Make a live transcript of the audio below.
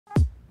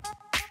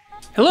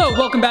Hello,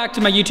 welcome back to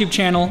my YouTube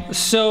channel.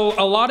 So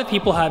a lot of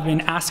people have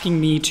been asking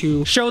me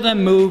to show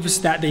them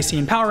moves that they see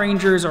in Power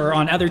Rangers or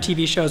on other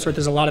TV shows where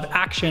there's a lot of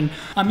action.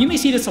 You may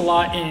see this a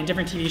lot in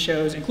different TV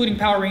shows, including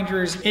Power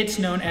Rangers. It's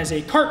known as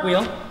a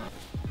cartwheel.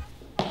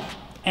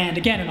 And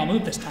again, and I'll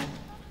move this time.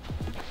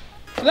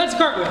 So that's a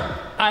cartwheel.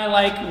 I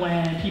like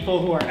when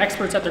people who are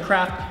experts at their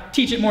craft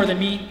teach it more than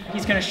me.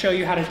 He's gonna show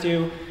you how to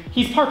do.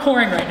 He's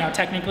parkouring right now,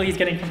 technically. He's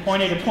getting from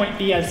point A to point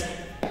B as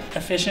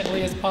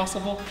efficiently as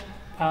possible.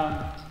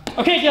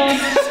 Okay, Dillon,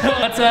 so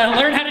let's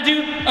learn how to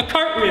do a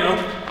cartwheel.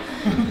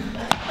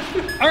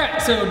 All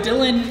right, so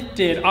Dillon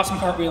did awesome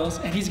cartwheels,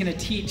 and he's gonna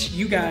teach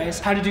you guys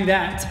how to do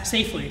that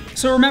safely.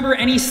 So remember,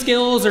 any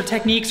skills or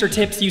techniques or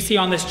tips you see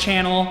on this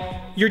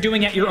channel, you're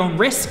doing at your own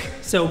risk,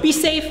 so be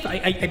safe.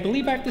 I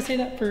believe I have to say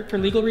that for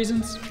legal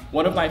reasons.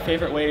 One of my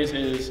favorite ways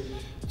is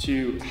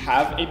to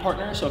have a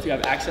partner. So if you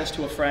have access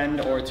to a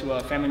friend or to a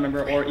family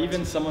member or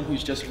even someone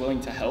who's just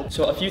willing to help.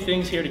 So a few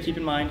things here to keep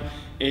in mind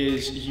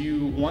is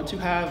you want to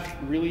have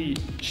really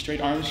straight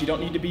arms. You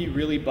don't need to be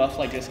really buff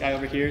like this guy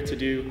over here to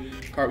do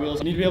cartwheels.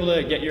 You need to be able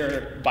to get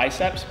your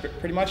biceps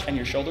pretty much and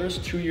your shoulders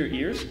to your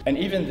ears. And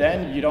even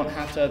then, you don't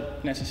have to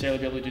necessarily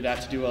be able to do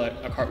that to do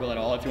a cartwheel at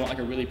all. If you want like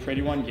a really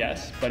pretty one,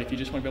 yes. But if you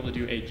just want to be able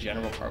to do a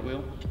general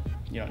cartwheel,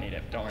 you don't need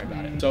it, don't worry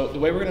about it. So the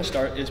way we're gonna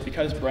start is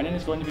because Brennan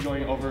is going to be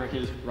going over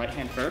his right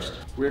hand first,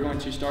 we're going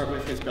to start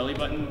with his belly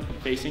button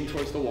facing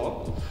towards the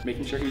wall,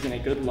 making sure he's in a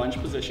good lunge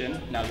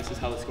position. Now this is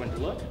how it's going to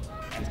look.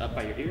 Hands up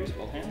by your ears,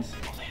 both hands,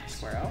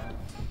 square out.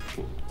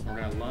 Cool. We're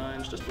gonna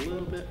lunge just a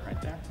little bit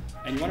right there.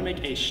 And you wanna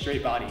make a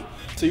straight body.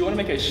 So you wanna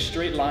make a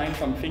straight line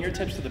from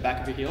fingertips to the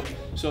back of your heel.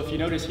 So if you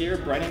notice here,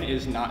 Brennan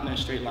is not in a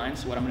straight line.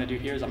 So what I'm gonna do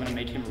here is I'm gonna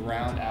make him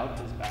round out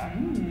his back.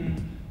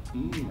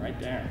 Right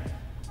there.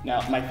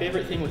 Now, my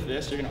favorite thing with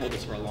this, you're gonna hold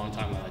this for a long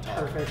time while I talk.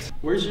 Perfect.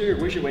 Where's your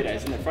weight at?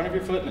 Is it in the front of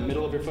your foot, in the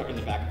middle of your foot, or in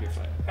the back of your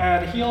foot?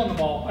 The heel and the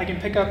ball. I can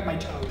pick up my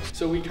toes.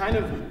 So we kind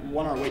of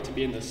want our weight to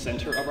be in the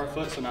center of our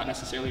foot, so not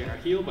necessarily in our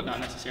heel, but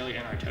not necessarily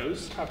in our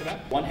toes. Copy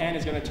that. One hand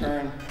is gonna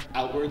turn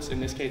outwards. In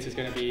this case, it's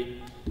gonna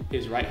be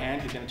his right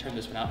hand. He's gonna turn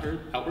this one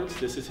outwards.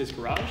 This is his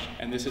garage,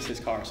 and this is his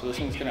car. So this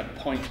one's gonna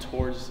point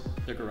towards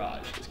the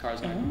garage. This car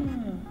is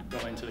gonna go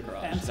into the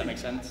garage. Does that make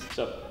sense?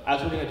 So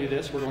as we're gonna do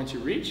this, we're going to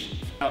reach.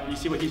 Now, you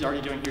see what he's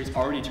already doing here? He's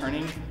already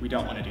turning. We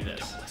don't wanna do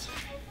this.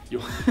 You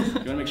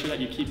wanna make sure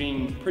that you're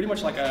keeping pretty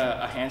much like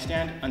a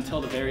handstand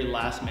until the very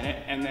last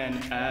minute, and then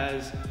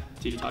as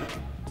you start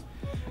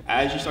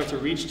to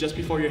reach just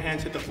before your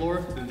hands hit the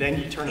floor,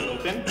 then you turn it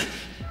open,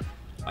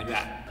 like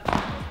that.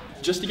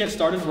 Just to get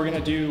started, we're gonna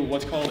do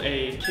what's called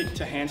a kick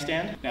to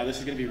handstand. Now this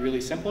is gonna be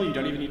really simple. You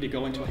don't even need to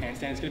go into a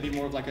handstand. It's gonna be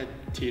more of like a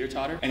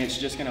teeter-totter, and it's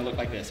just gonna look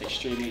like this,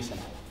 extremely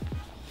simple.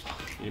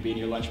 You're gonna be in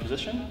your lunge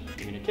position,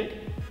 you're gonna kick.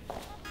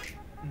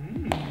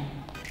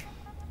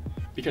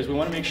 Because we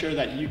wanna make sure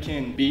that you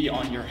can be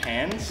on your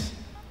hands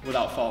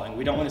without falling.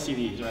 We don't wanna see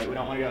these, right? We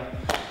don't wanna go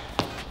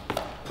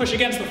push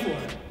against the floor.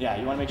 Yeah,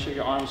 you wanna make sure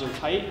your arms are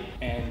tight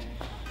and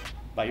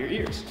by your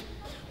ears.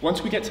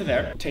 Once we get to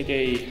there, take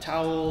a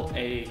towel,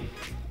 a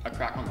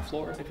crack on the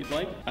floor if you'd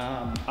like.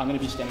 I'm gonna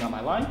be standing on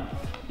my line.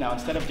 Now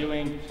instead of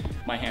doing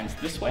my hands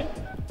this way,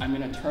 I'm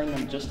gonna turn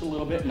them just a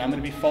little bit and I'm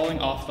gonna be falling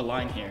off the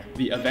line here.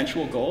 The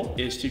eventual goal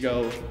is to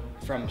go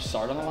from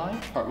start on the line,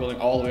 cartwheeling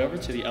all the way over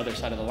to the other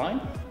side of the line.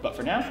 But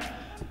for now,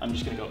 I'm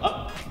just gonna go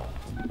up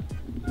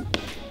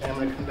and I'm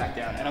gonna come back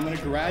down. And I'm gonna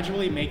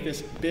gradually make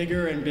this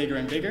bigger and bigger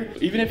and bigger.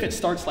 Even if it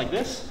starts like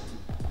this,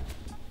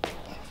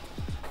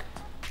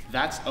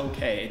 that's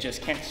okay, it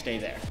just can't stay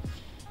there.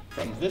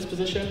 From this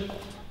position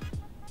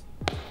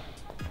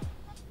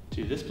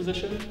to this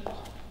position,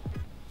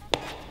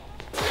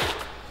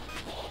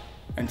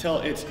 until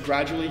it's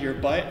gradually your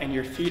butt and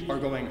your feet are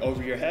going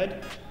over your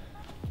head.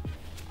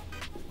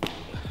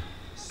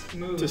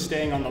 Smooth. To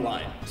staying on the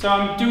line. So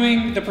I'm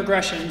doing the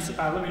progressions.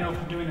 Let me know if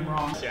I'm doing them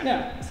wrong.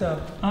 Yeah.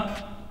 So,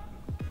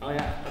 oh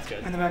yeah, that's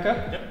good. And then back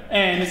up? Yep.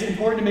 And is it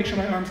important to make sure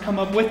my arms come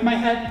up with my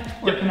head?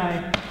 Or can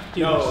I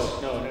do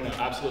this? No,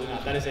 absolutely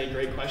not. That is a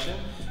great question.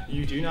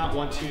 You do not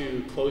want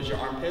to close your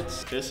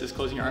armpits. This is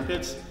closing your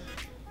armpits.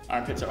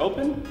 Armpits are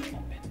open,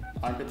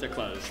 armpits are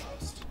closed.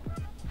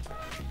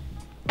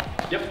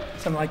 Yep.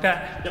 Something like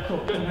that. Yep, cool,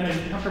 good. And then as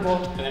you get comfortable.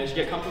 And then as you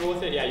get comfortable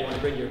with it, yeah, you want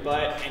to bring your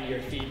butt and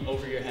your feet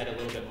over your head a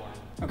little bit more.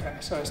 Okay,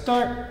 so I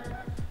start,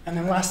 and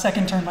then last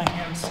second turn my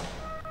hands,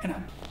 and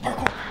I'm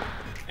parkour.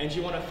 And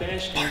you want to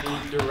finish in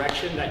the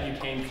direction that you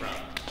came from.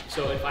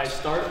 So if I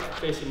start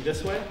facing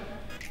this way,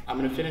 I'm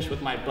going to finish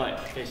with my butt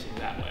facing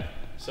that way.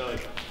 So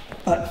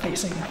butt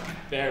facing that way.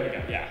 There we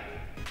go, yeah.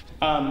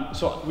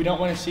 So we don't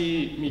want to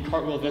see me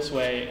cartwheel this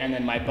way and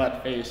then my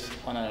butt face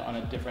on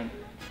a different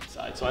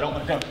side. So I don't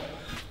want to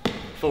go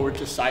forward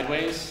to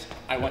sideways.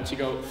 I want to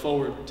go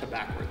forward to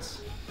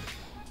backwards.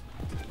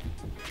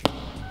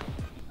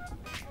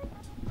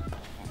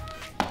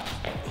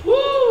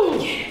 Woo!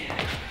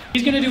 Yeah.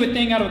 He's gonna do a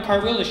thing out of a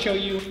cartwheel to show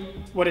you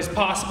what is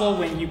possible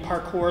when you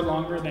parkour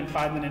longer than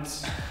 5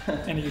 minutes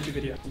in a YouTube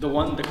video.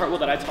 The cartwheel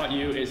that I taught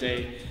you is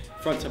a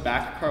front to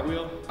back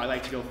cartwheel. I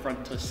like to go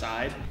front to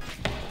side.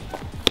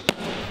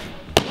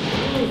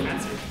 Ooh,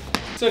 fancy.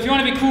 So if you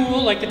want to be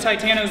cool like the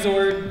Taitano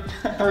Zord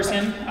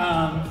person,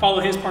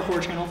 follow his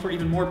parkour channel for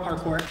even more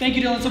parkour. Thank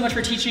you, Dillon, so much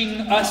for teaching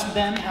us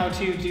then how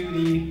to do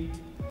the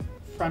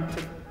front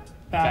to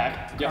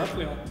back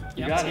cartwheel.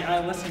 You got it.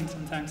 I listen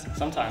sometimes.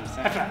 Sometimes.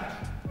 High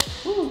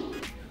five. Woo.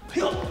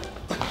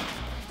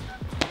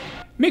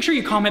 Make sure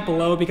you comment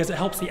below because it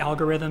helps the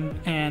algorithm,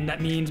 and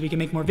that means we can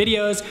make more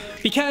videos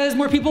because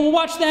more people will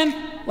watch them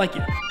like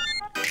you.